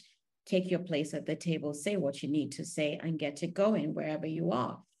bench, take your place at the table, say what you need to say, and get it going wherever you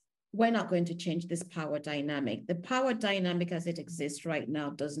are. We're not going to change this power dynamic. The power dynamic as it exists right now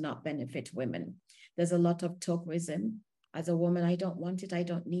does not benefit women. There's a lot of tokenism. As a woman, I don't want it, I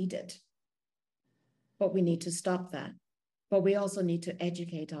don't need it. But we need to stop that. But we also need to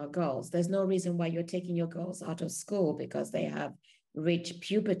educate our girls. There's no reason why you're taking your girls out of school because they have reached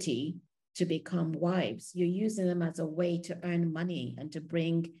puberty to become wives. You're using them as a way to earn money and to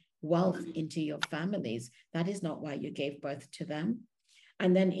bring wealth into your families. That is not why you gave birth to them.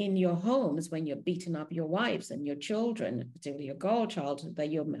 And then in your homes, when you're beating up your wives and your children, particularly your girl child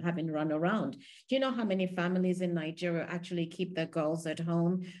that you're having run around, do you know how many families in Nigeria actually keep their girls at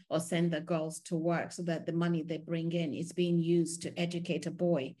home or send their girls to work so that the money they bring in is being used to educate a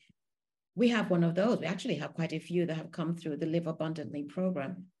boy? We have one of those. We actually have quite a few that have come through the Live Abundantly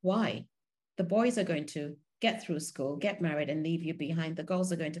program. Why? The boys are going to get through school, get married, and leave you behind. The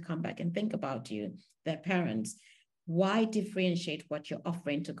girls are going to come back and think about you, their parents. Why differentiate what you're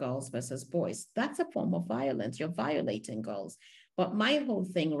offering to girls versus boys? That's a form of violence. You're violating girls. But my whole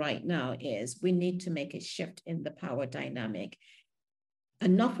thing right now is we need to make a shift in the power dynamic.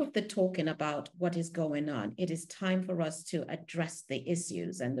 Enough of the talking about what is going on. It is time for us to address the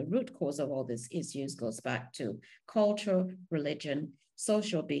issues. And the root cause of all these issues goes back to culture, religion,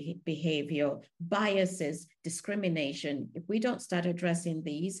 social behavior, biases, discrimination. If we don't start addressing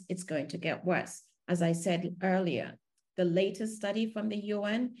these, it's going to get worse. As I said earlier, the latest study from the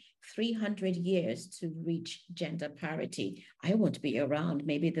UN, 300 years to reach gender parity. I won't be around.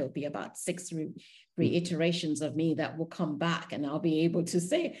 Maybe there'll be about 6 reiterations of me that will come back and I'll be able to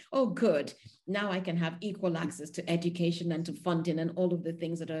say, oh, good. Now I can have equal access to education and to funding and all of the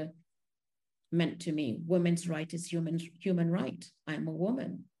things that are meant to me. Women's right is human right. I'm a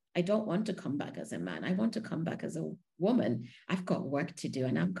woman. I don't want to come back as a man. I want to come back as a woman. I've got work to do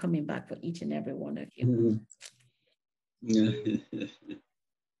and I'm coming back for each and every one of you.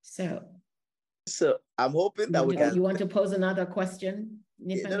 So I'm hoping that we can. You want to pose another question?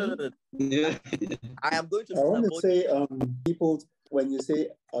 No. I am going to. I want to say, people, when you say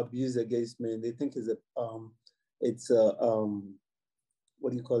abuse against men, they think it's a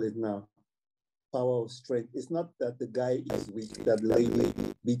what do you call it now? Power of strength. It's not that the guy is weak, that the lady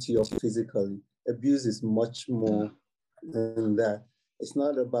beat you up physically. Abuse is much more than that. It's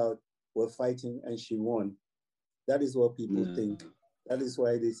not about we're fighting and she won. That is what people think. That is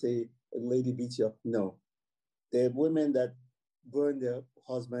why they say a lady beat you up. No. There are women that burn their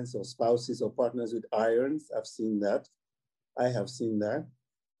husbands or spouses or partners with irons. I've seen that. I have seen that.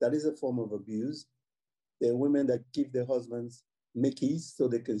 That is a form of abuse. There are women that give their husbands Mickeys so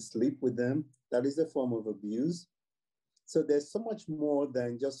they can sleep with them. That is a form of abuse. So there's so much more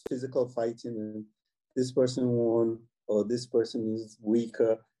than just physical fighting and this person won or this person is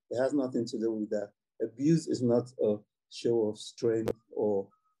weaker. It has nothing to do with that. Abuse is not a show of strength or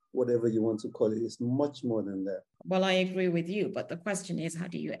whatever you want to call it. It's much more than that. Well, I agree with you, but the question is, how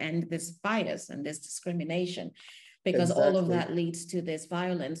do you end this bias and this discrimination? Because all of that leads to this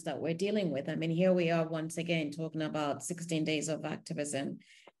violence that we're dealing with. I mean, here we are once again talking about 16 days of activism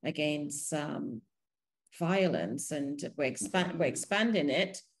against violence, and we're expanding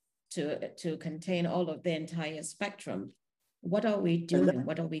it to contain all of the entire spectrum. What are we doing?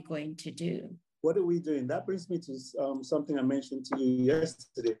 What are we going to do? What are we doing? That brings me to something I mentioned to you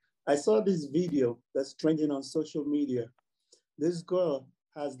yesterday. I saw this video that's trending on social media. This girl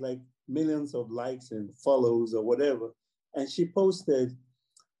has like millions of likes and follows or whatever. And she posted,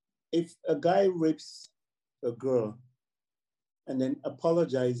 if a guy rapes a girl and then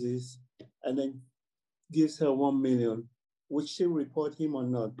apologizes and then gives her 1 million, would she report him or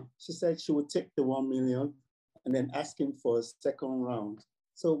not? She said she would take the 1 million and then ask him for a second round.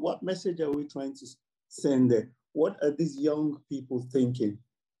 So what message are we trying to send there? What are these young people thinking?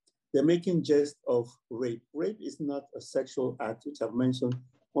 They're making jest of rape. Rape is not a sexual act, which I've mentioned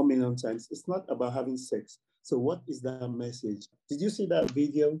 1 million times. It's not about having sex. So what is that message? Did you see that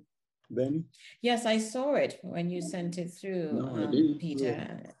video Benny? Yes, I saw it when you sent it through, no,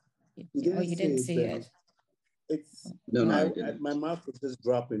 Peter. Yeah. You didn't see it. It's no, my mouth was just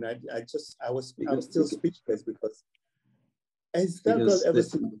dropping. I'm still speechless because has that girl ever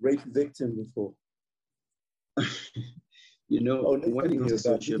seen a rape victim before? You know, when it comes to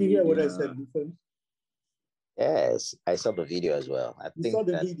social media, did you hear what I said before? Yes, I saw the video as well. You saw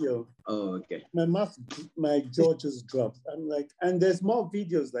the video. Oh, okay. My jaw just dropped. I'm like, and there's more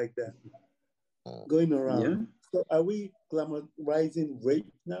videos like that going around. Yeah. So are we glamorizing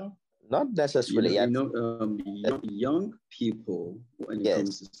rape now? Not necessarily. Young people, when it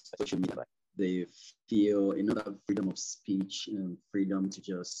comes to social media, they feel that freedom of speech and freedom to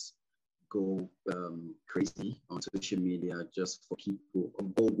just go crazy on social media just for people.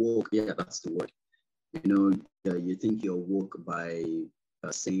 Go woke. Yeah, that's the word. You think you're woke by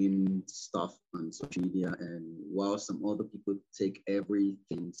saying stuff on social media, and while some other people take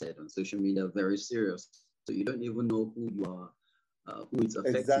everything said on social media very serious, so you don't even know who you are, who it's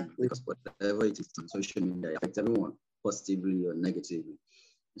affecting, because whatever it is on social media affects everyone, positively or negatively.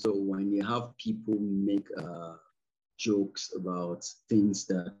 So when you have people make jokes about things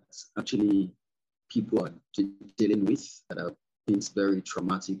that actually people are dealing with, that are things very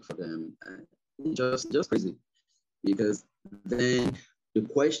traumatic for them, just crazy. Because then the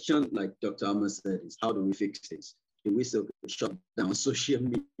question, like Dr. Ahmed said, is how do we fix this? Do we still shut down social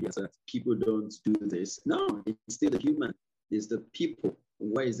media so that people don't do this? No, it's still the human. It's the people.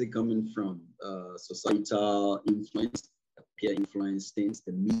 Where is it coming from? Societal influence, peer influence, things,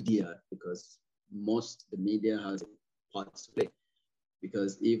 the media, because the media has a part to play.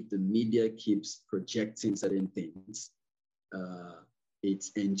 Because if the media keeps projecting certain things, it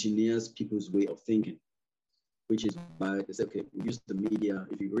engineers people's way of thinking, which is why they say, okay, we use the media.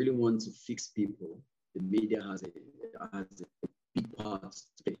 If you really want to fix people, the media has a big part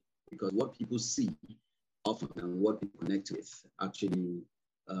to play, because what people see often and what people connect with actually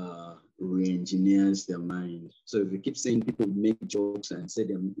re-engineers their mind. So if you keep saying people make jokes and say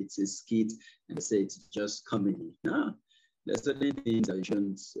them it's a skit and they say it's just comedy, there's certain things that you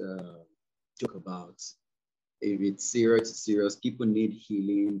shouldn't joke about. If it's serious, people need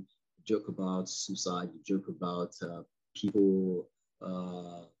healing. Joke about suicide, joke about people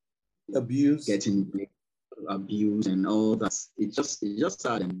getting abused and all that. It's just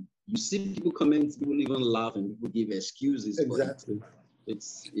sad, and you see people comment, people even laugh, and people give excuses. Exactly.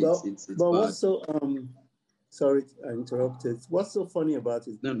 It's but bad. What's so sorry I interrupted. What's so funny about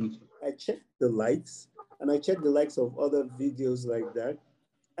it? No. I checked the likes, and I checked the likes of other videos like that,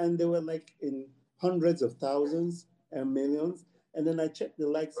 and they were like in hundreds of thousands and millions. And then I checked the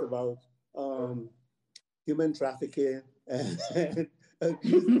likes about human trafficking and they're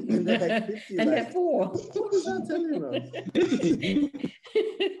like 50 and likes. What is that telling us?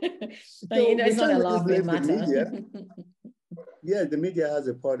 It's not a lovely matter. Yeah, the media has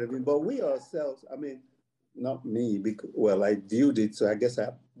a part of it, but we ourselves, I mean, not me, because, well, I viewed it, so I guess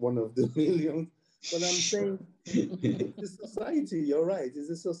I'm one of the millions. But I'm saying it's a society, you're right, it's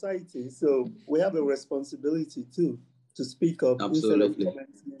a society. So we have a responsibility too to speak up. Absolutely. Instead of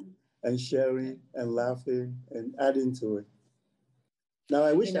commenting and sharing and laughing and adding to it. Now,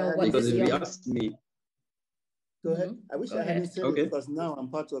 I wish I had... Because if you ask me... Go ahead. I wish I hadn't said it, because now I'm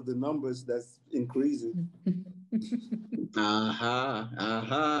part of the numbers that's increasing. But I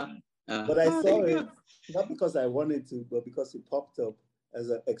saw it, not because I wanted to, but because it popped up as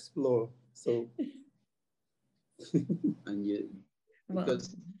an explore. So... and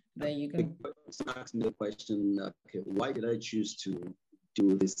because there you go. Ask me the question, okay, why did I choose to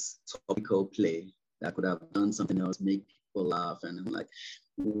do this topical play that could have done something else, make people laugh? And I'm like,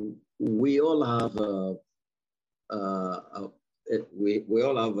 we all have we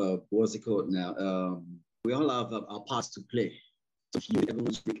all have what's it called now? We all have our parts to play. So if you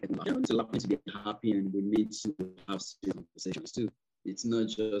everyone's to be happy, and we need to have conversations too. It's not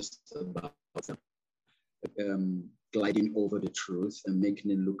just about gliding over the truth and making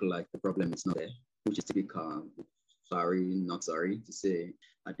it look like the problem is not there, which is typical. Sorry, not sorry to say.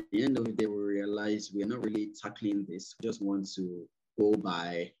 At the end of the day, we realize we're not really tackling this. We just want to go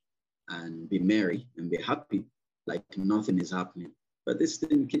by and be merry and be happy, like nothing is happening. But this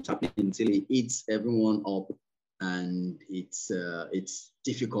thing keeps happening until it eats everyone up, and it's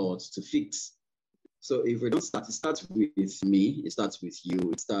difficult to fix. So if we don't start, it starts with me, it starts with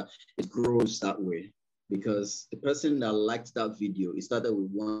you, it grows that way. Because the person that liked that video, it started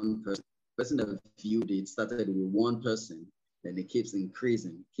with one person. The person that viewed it started with one person, then it keeps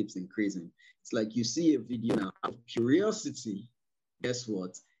increasing. It's like you see a video now, out of curiosity, guess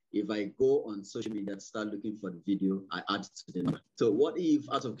what? if I go on social media to start looking for the video, I add to the number. So what if,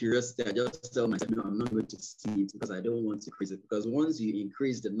 out of curiosity, I just tell myself, no, I'm not going to see it because I don't want to increase it. Because once you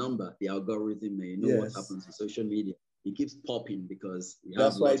increase the number, the algorithm may know what happens with social media. It keeps popping because we have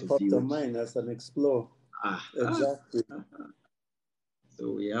That's why it popped views. on mine as an explore. Exactly.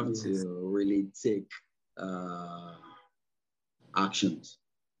 So we have to really take actions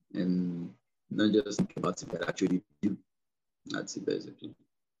and not just think about it, but actually do. That's it, basically,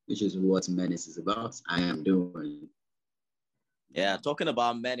 which is what Menace is about. I am doing. Yeah, talking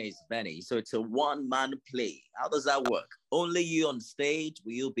about Menace, Benny. So it's a one-man play. How does that work? Only you on stage?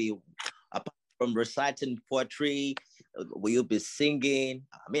 Will you be, apart from reciting poetry, will you be singing?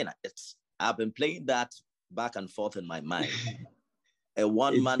 I mean, I've been playing that back and forth in my mind. A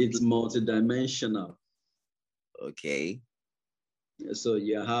one-man. It's multidimensional. Okay. So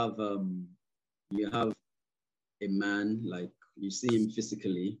you have a man, like you see him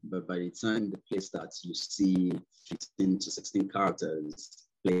physically, but by the time the play starts, you see 15 to 16 characters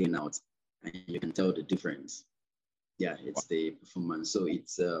playing out, and you can tell the difference. Yeah, it's the performance. So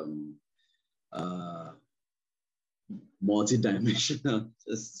it's multi-dimensional,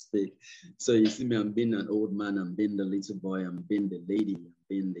 just to speak. So you see me, I'm being an old man, I'm being the little boy, I'm being the lady, I'm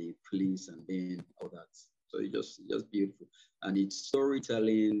being the police, I'm being all that. So it's just beautiful. And it's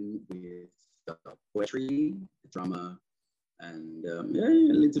storytelling with poetry, drama, and a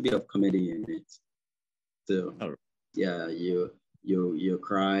little bit of comedy in it. So yeah, you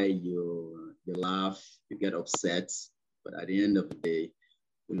cry, you laugh, you get upset, but at the end of the day,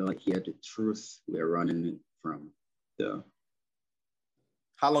 we don't hear the truth we're running from. So,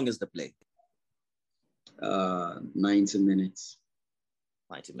 how long is the play? 90 minutes.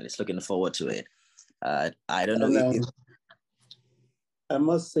 90 minutes. Looking forward to it. I don't know. I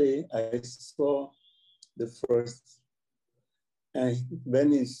must say, I saw the first, and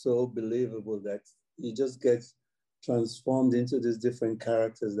Benny is so believable that he just gets transformed into these different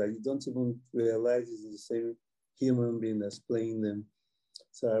characters that you don't even realize is the same human being that's playing them.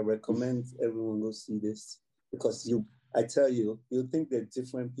 So I recommend everyone go see this, because I tell you, you think they're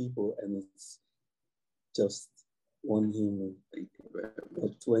different people and it's just one human.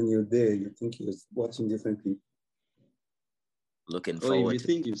 But when you're there, you think you're watching different people. Looking forward. If you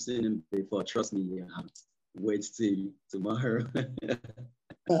think you've seen him before, trust me, you have to wait till tomorrow.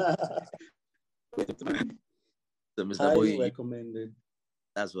 So, Mr. Highly recommended.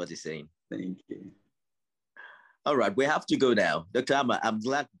 That's what he's saying. Thank you. All right, we have to go now. Dr. Ama, I'm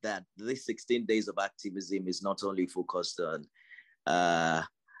glad that this 16 days of activism is not only focused on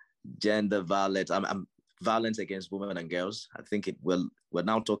gender violence, violence against women and girls. I think we're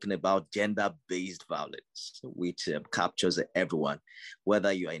now talking about gender-based violence, which captures everyone,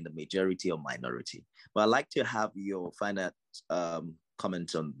 whether you are in the majority or minority. But I'd like to have your final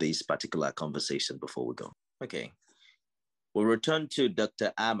comment on this particular conversation before we go. Okay. We'll return to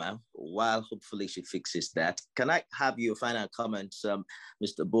Dr. Ama while hopefully she fixes that. Can I have your final comments,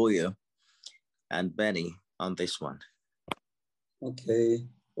 Mr. Boyo and Benny, on this one? Okay.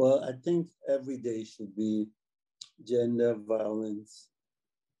 Well, I think every day should be gender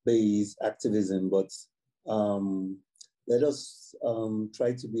violence-based activism, but let us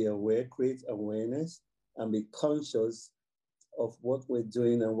try to be aware, create awareness, and be conscious of what we're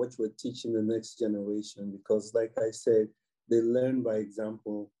doing and what we're teaching the next generation, because like I said, they learn by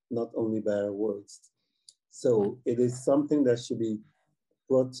example, not only by our words. So it is something that should be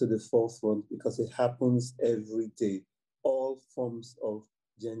brought to the forefront because it happens every day. All forms of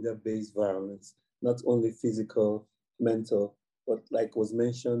gender-based violence, not only physical, mental, but like was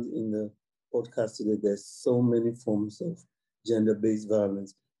mentioned in the podcast today, there's so many forms of gender-based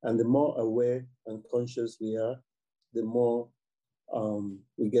violence. And the more aware and conscious we are, the more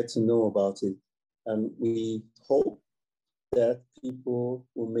we get to know about it. And we hope that people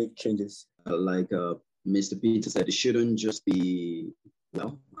will make changes. Like Mr. Peter said, it shouldn't just be,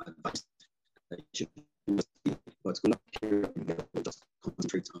 advice. It should just be particular period, just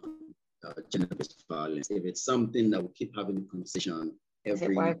concentrate on gender-based violence. If it's something that we keep having a conversation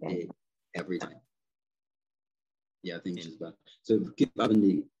every day, every time. Yeah, I think she's back. So if we keep having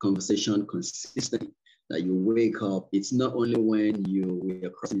the conversation consistently, that you wake up, it's not only when we are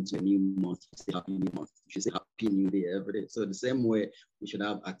crossing into a new month, you say happy new month, you should say happy new day every day. So the same way we should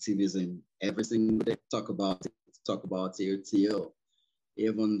have activism every single day, talk about it till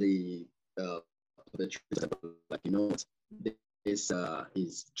even the truth, like, this is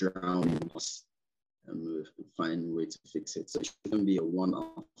drowning us, and we'll find a way to fix it. So it shouldn't be a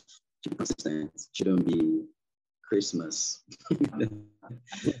one-off, it should be consistent, it shouldn't be Christmas.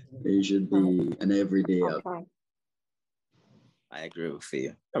 It should be an everyday. Okay. I agree with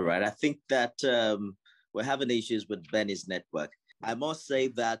you. All right. I think that we're having issues with Benny's network. I must say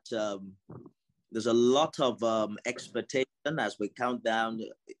that there's a lot of expectation as we count down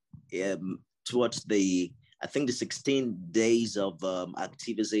towards the 16 days of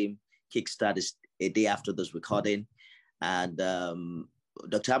activism kickstart is a day after this recording. And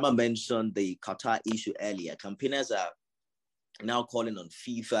Dr. Ama mentioned the Qatar issue earlier. Campaigners are now calling on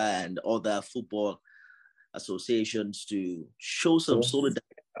FIFA and other football associations to show some solidarity,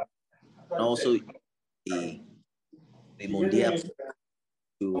 and also the Mondial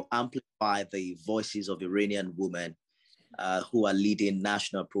to amplify the voices of Iranian women who are leading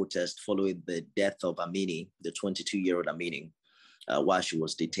national protests following the death of Amini, the 22-year-old Amini, while she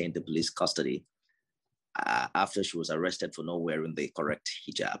was detained in police custody after she was arrested for not wearing the correct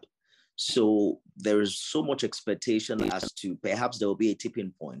hijab. So there is so much expectation as to perhaps there will be a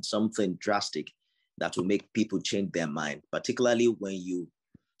tipping point, something drastic that will make people change their mind, particularly when you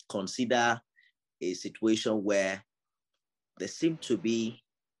consider a situation where there seem to be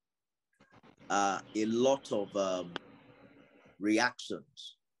a lot of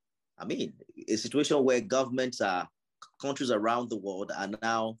reactions. I mean, a situation where countries around the world are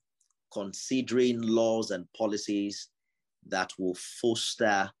now considering laws and policies that will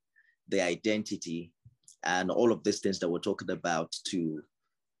foster the identity and all of these things that we're talking about to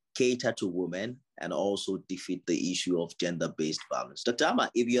cater to women and also defeat the issue of gender-based violence. Dr. Ama,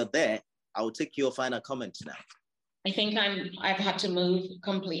 if you're there, I will take your final comments now. I think I've had to move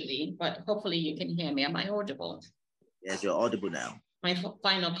completely, but hopefully you can hear me. Am I audible? Yes, you're audible now. My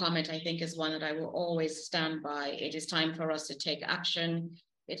final comment, I think, is one that I will always stand by. It is time for us to take action.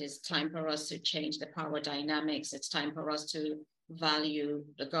 It is time for us to change the power dynamics. It's time for us to value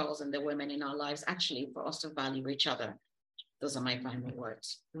the girls and the women in our lives, actually for us to value each other. Those are my final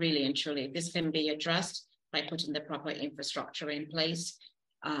words. Really and truly, this can be addressed by putting the proper infrastructure in place.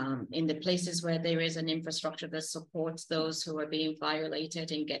 In the places where there is an infrastructure that supports those who are being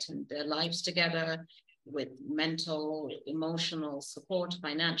violated and getting their lives together with mental, emotional support,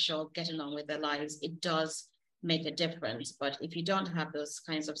 financial, getting on with their lives, it does make a difference. But if you don't have those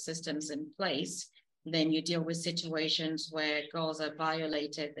kinds of systems in place, then you deal with situations where girls are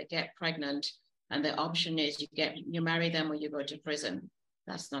violated, they get pregnant, and the option is you marry them or you go to prison.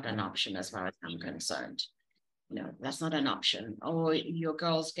 That's not an option as far as I'm concerned. No, that's not an option. Or your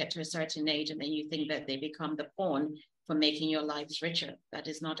girls get to a certain age and then you think that they become the pawn for making your lives richer. That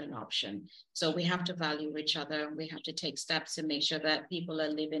is not an option. So we have to value each other. We have to take steps to make sure that people are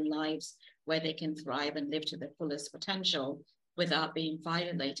living lives where they can thrive and live to their fullest potential without being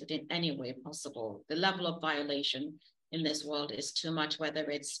violated in any way possible. The level of violation in this world is too much, whether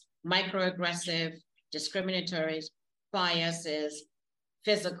it's microaggressive, discriminatory, biases,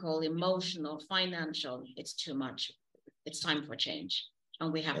 physical, emotional, financial, it's too much. It's time for change.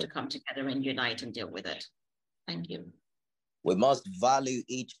 And we have to come together and unite and deal with it. Thank you. We must value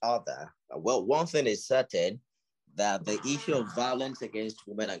each other. Well, one thing is certain, that the issue of violence against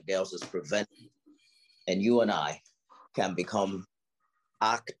women and girls is prevented. And you and I can begin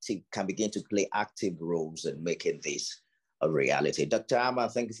to play active roles in making this a reality. Dr. Ama,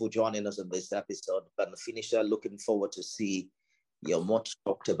 thank you for joining us in this episode. But the finisher, looking forward to see your much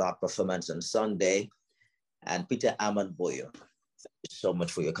talked about performance on Sunday. And Peter Aman-Boyo, thank you so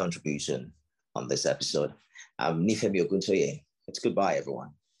much for your contribution on this episode. I'm Nifemi Oguntoye. It's goodbye,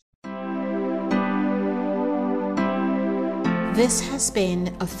 everyone. This has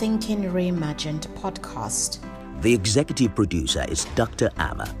been a Thinking Reimagined podcast. The executive producer is Dr.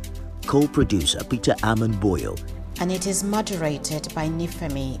 Ama, co-producer Peter Aman-Boyo, and it is moderated by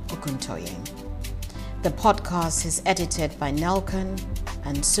Nifemi Oguntoye. The podcast is edited by Nelkan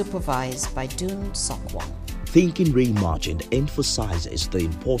and supervised by Dun Sokwa. Thinking Reimagined emphasizes the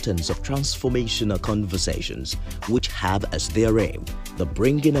importance of transformational conversations which have as their aim the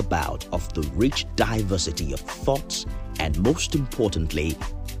bringing about of the rich diversity of thoughts and, most importantly,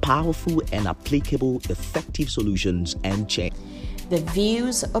 powerful and applicable effective solutions and change. The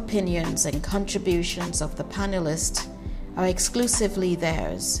views, opinions, and contributions of the panelists are exclusively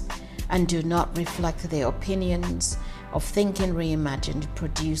theirs and do not reflect the opinions of Thinking Reimagined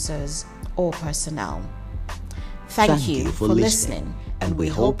producers or personnel. Thank you for listening, and we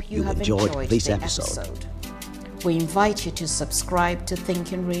hope you have enjoyed this episode. We invite you to subscribe to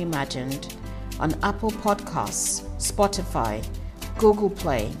Thinking Reimagined on Apple Podcasts, Spotify, Google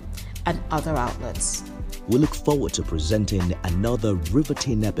Play, and other outlets. We look forward to presenting another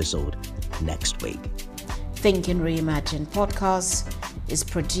riveting episode next week. Thinking Reimagined podcast is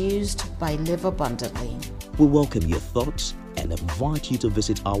produced by Live Abundantly. We welcome your thoughts and invite you to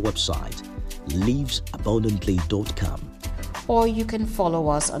visit our website, livesabundantly.com. or you can follow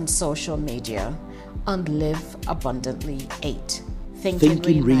us on social media on Live Abundantly 8. Thinking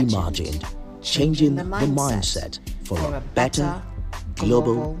Reimagined, changing the mindset for a better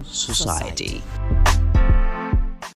global society.